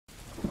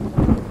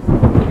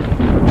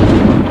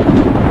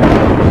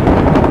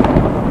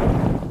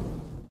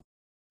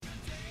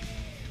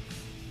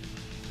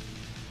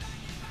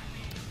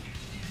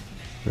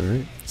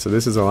So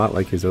this is a lot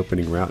like his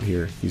opening route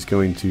here. He's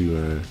going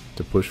to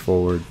push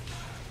forward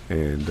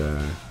and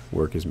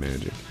work his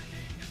magic.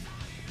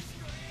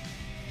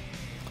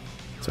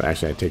 So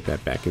actually I take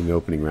that back. In the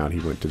opening route he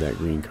went to that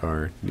green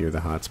car near the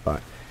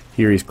hotspot.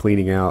 Here he's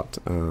cleaning out,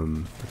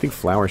 I think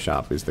Flower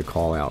Shop is the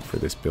call out for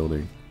this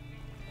building.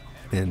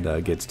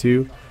 And gets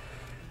 2.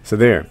 So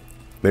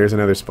there's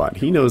another spot.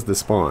 He knows the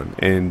spawn,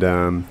 and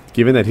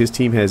given that his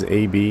team has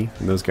AB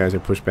and those guys are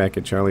pushed back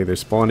at Charlie, they're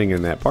spawning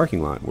in that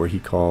parking lot where he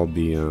called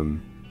the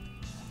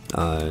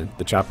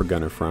chopper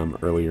gunner from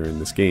earlier in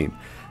this game.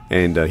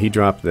 And he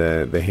dropped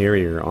the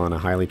Harrier on a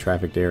highly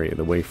trafficked area,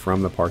 the way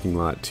from the parking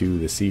lot to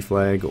the C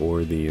flag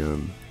or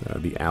the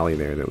alley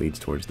there that leads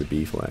towards the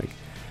B flag.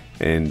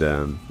 And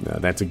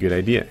that's a good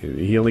idea.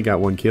 He only got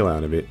 1 kill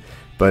out of it,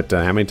 but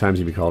how many times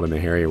have you called in the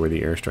Harrier where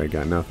the airstrike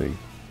got nothing?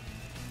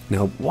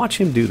 Now watch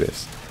him do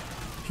this.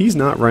 He's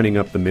not running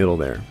up the middle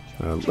there.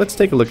 Let's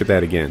take a look at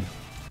that again.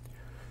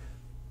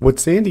 What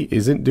Sandy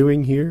isn't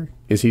doing here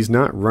is he's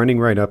not running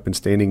right up and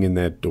standing in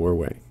that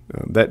doorway.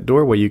 That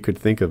doorway you could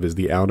think of as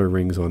the outer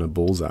rings on a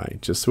bullseye,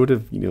 just sort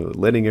of,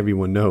 letting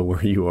everyone know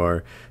where you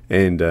are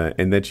and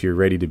that you're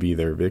ready to be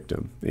their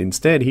victim.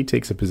 Instead, he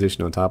takes a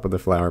position on top of the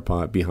flower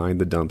pot behind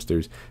the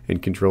dumpsters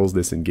and controls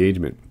this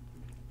engagement.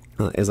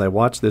 As I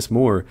watch this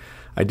more,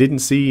 I didn't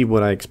see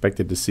what I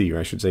expected to see, or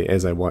I should say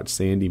as I watch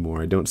Sandy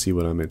more, I don't see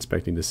what I'm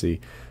expecting to see.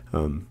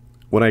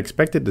 What I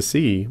expected to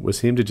see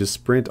was him to just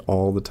sprint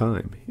all the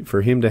time,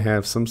 for him to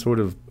have some sort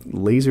of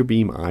laser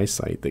beam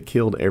eyesight that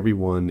killed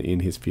everyone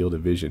in his field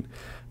of vision.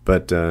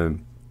 But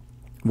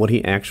what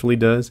he actually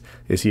does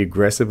is he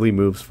aggressively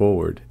moves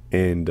forward,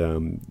 and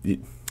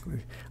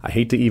I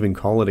hate to even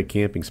call it a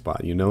camping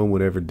spot. No one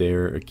would ever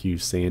dare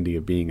accuse Sandy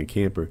of being a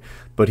camper,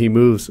 but he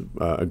moves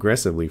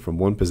aggressively from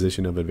one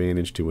position of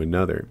advantage to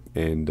another.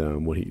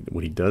 And what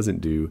he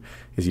doesn't do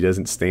is he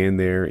doesn't stand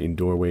there in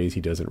doorways.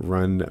 He doesn't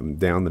run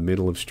down the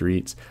middle of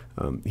streets.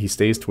 He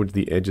stays towards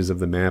the edges of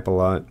the map a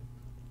lot,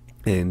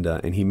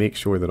 and he makes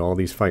sure that all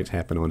these fights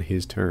happen on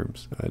his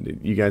terms.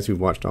 You guys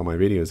who've watched all my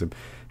videos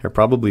have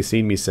probably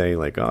seen me say,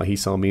 like, oh, he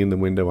saw me in the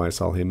window, I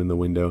saw him in the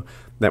window.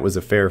 That was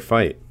a fair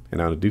fight.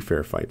 And I don't do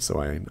fair fights,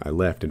 so I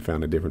left and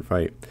found a different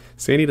fight.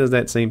 Sandy does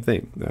that same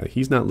thing.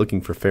 He's not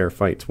looking for fair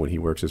fights when he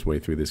works his way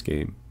through this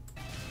game.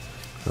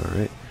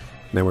 Alright,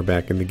 now we're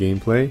back in the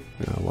gameplay,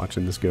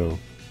 watching this go.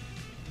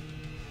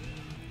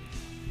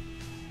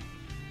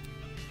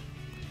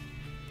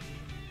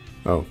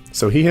 Oh,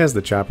 so he has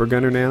the chopper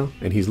gunner now,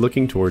 and he's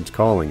looking towards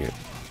calling it.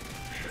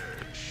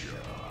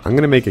 I'm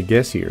going to make a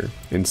guess here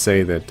and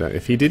say that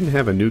if he didn't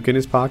have a nuke in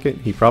his pocket,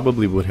 he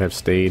probably would have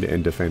stayed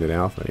and defended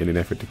Alpha in an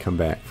effort to come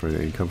back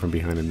and come from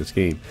behind in this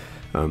game.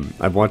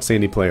 I've watched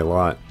Sandy play a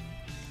lot,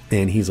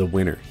 and he's a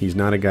winner. He's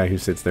not a guy who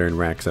sits there and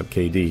racks up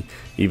KD,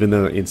 even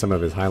though in some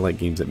of his highlight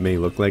games it may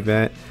look like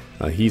that.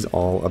 He's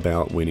all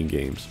about winning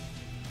games.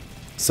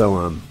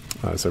 So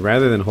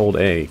rather than hold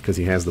A, because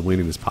he has the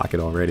win in his pocket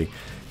already,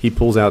 he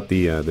pulls out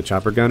the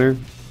chopper gunner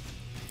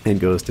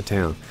and goes to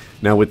town.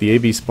 Now with the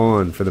AB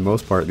spawn, for the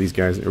most part, these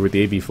guys, or with the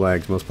AB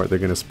flags, most part they're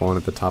going to spawn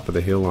at the top of the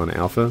hill on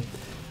Alpha,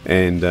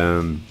 and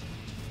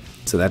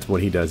so that's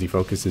what he does. He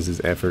focuses his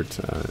effort,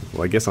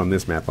 well I guess on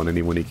this map, on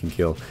anyone he can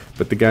kill,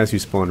 but the guys who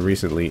spawned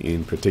recently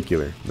in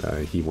particular,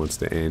 he wants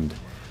to end.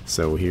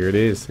 So here it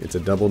is. It's a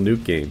double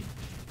nuke game,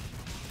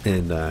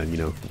 and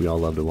we all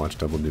love to watch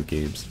double nuke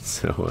games.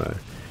 So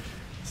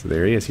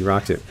there he is. He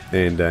rocks it,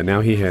 and now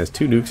he has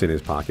 2 nukes in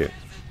his pocket.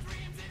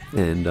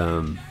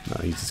 And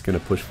he's just going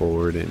to push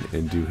forward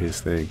and do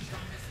his thing.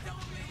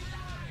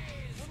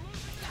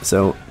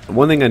 So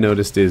one thing I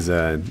noticed is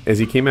as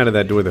he came out of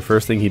that door, the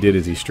first thing he did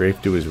is he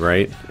strafed to his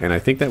right, and I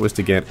think that was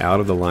to get out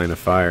of the line of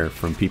fire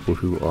from people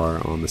who are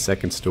on the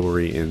second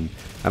story in,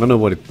 I don't know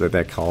what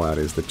that call out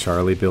is, the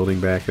Charlie building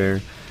back there.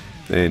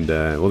 And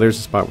well, there's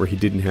a spot where he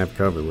didn't have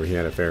cover, where he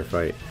had a fair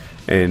fight.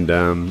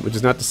 And which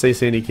is not to say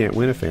Sandy can't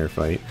win a fair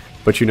fight,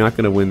 but you're not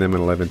going to win them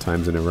 11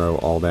 times in a row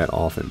all that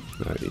often.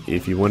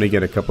 If you want to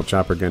get a couple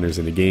chopper gunners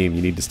in a game,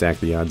 you need to stack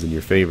the odds in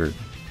your favor.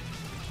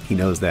 He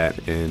knows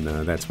that, and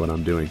that's what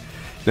I'm doing.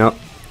 Now,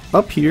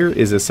 up here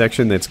is a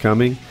section that's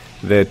coming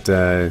that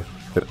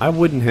I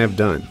wouldn't have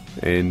done,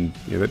 and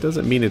that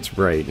doesn't mean it's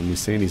right. I mean,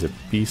 Sandy's a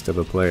beast of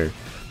a player.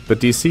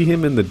 But do you see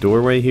him in the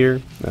doorway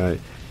here?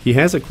 He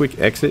has a quick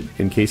exit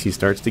in case he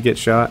starts to get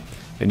shot,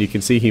 and you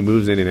can see he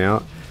moves in and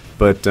out.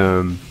 But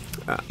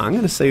I'm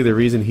going to say the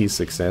reason he's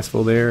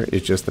successful there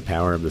is just the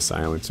power of the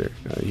silencer.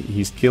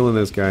 He's killing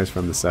those guys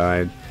from the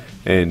side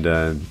and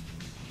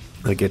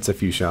gets a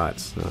few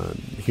shots.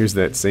 Here's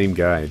that same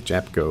guy,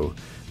 Japko,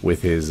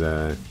 with his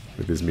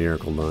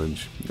miracle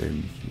lunge,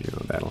 and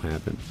that'll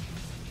happen.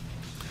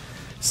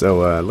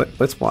 So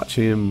let's watch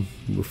him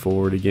move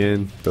forward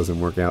again.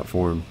 Doesn't work out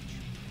for him.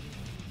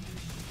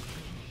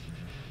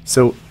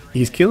 So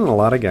he's killing a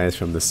lot of guys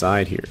from the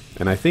side here,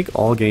 and I think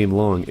all game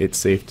long it's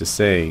safe to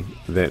say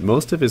that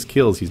most of his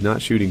kills he's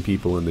not shooting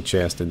people in the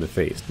chest and the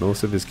face.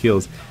 Most of his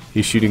kills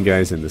he's shooting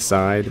guys in the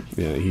side,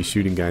 he's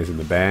shooting guys in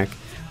the back,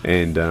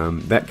 and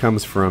that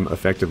comes from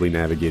effectively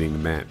navigating the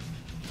map.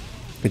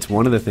 It's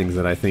one of the things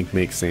that I think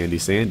makes Sandy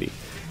Sandy.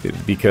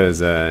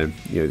 because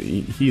you know,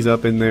 he's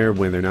up in there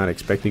when they're not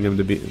expecting him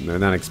to be. They're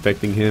not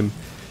expecting him,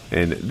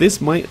 and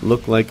this might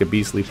look like a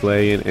beastly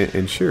play,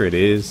 and sure it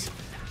is,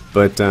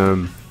 but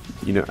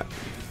you know,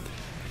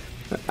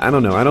 I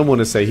don't know. I don't want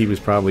to say he was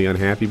probably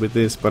unhappy with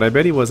this, but I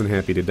bet he wasn't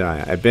happy to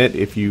die. I bet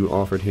if you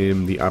offered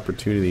him the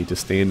opportunity to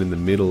stand in the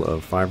middle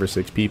of 5 or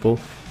 6 people,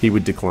 he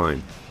would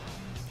decline.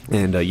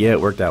 And yeah, it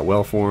worked out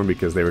well for him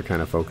because they were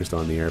kind of focused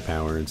on the air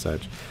power and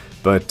such.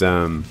 But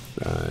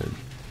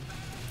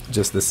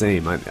just the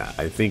same, I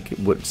think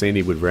what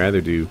Sandy would rather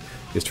do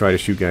is try to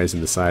shoot guys in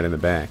the side and the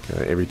back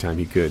every time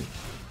he could.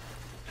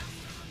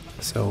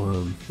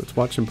 So let's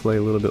watch him play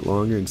a little bit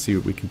longer and see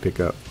what we can pick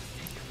up.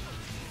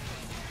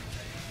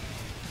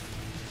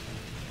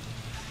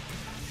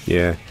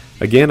 Yeah,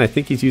 again, I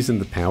think he's using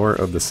the power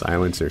of the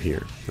silencer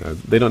here.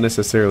 They don't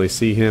necessarily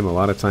see him. A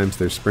lot of times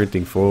they're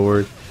sprinting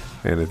forward,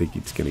 and I think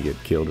he's going to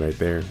get killed right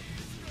there.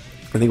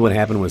 I think what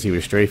happened was he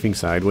was strafing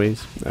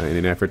sideways in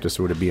an effort to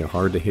sort of be a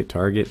hard-to-hit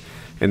target,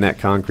 and that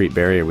concrete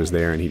barrier was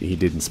there, and he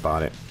didn't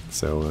spot it.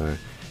 So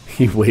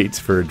he waits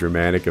for a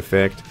dramatic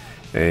effect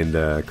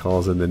and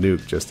calls in the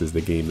nuke just as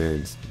the game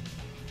ends.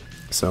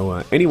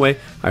 So anyway,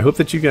 I hope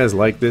that you guys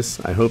like this.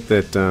 I hope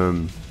that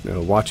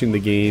watching the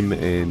game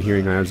and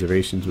hearing my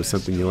observations was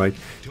something you like.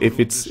 If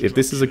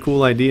this is a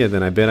cool idea,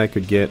 then I bet I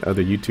could get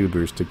other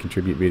YouTubers to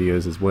contribute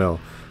videos as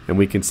well, and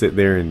we can sit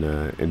there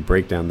and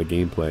break down the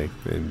gameplay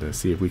and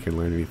see if we can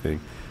learn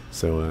anything.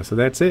 So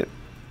that's it.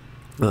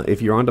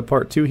 If you're on to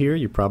part 2 here,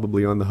 you're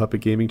probably on the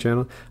HupitGaming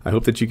channel. I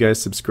hope that you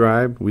guys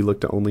subscribe. We look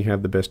to only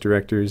have the best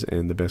directors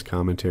and the best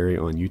commentary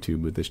on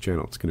YouTube with this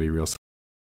channel. It's going to be real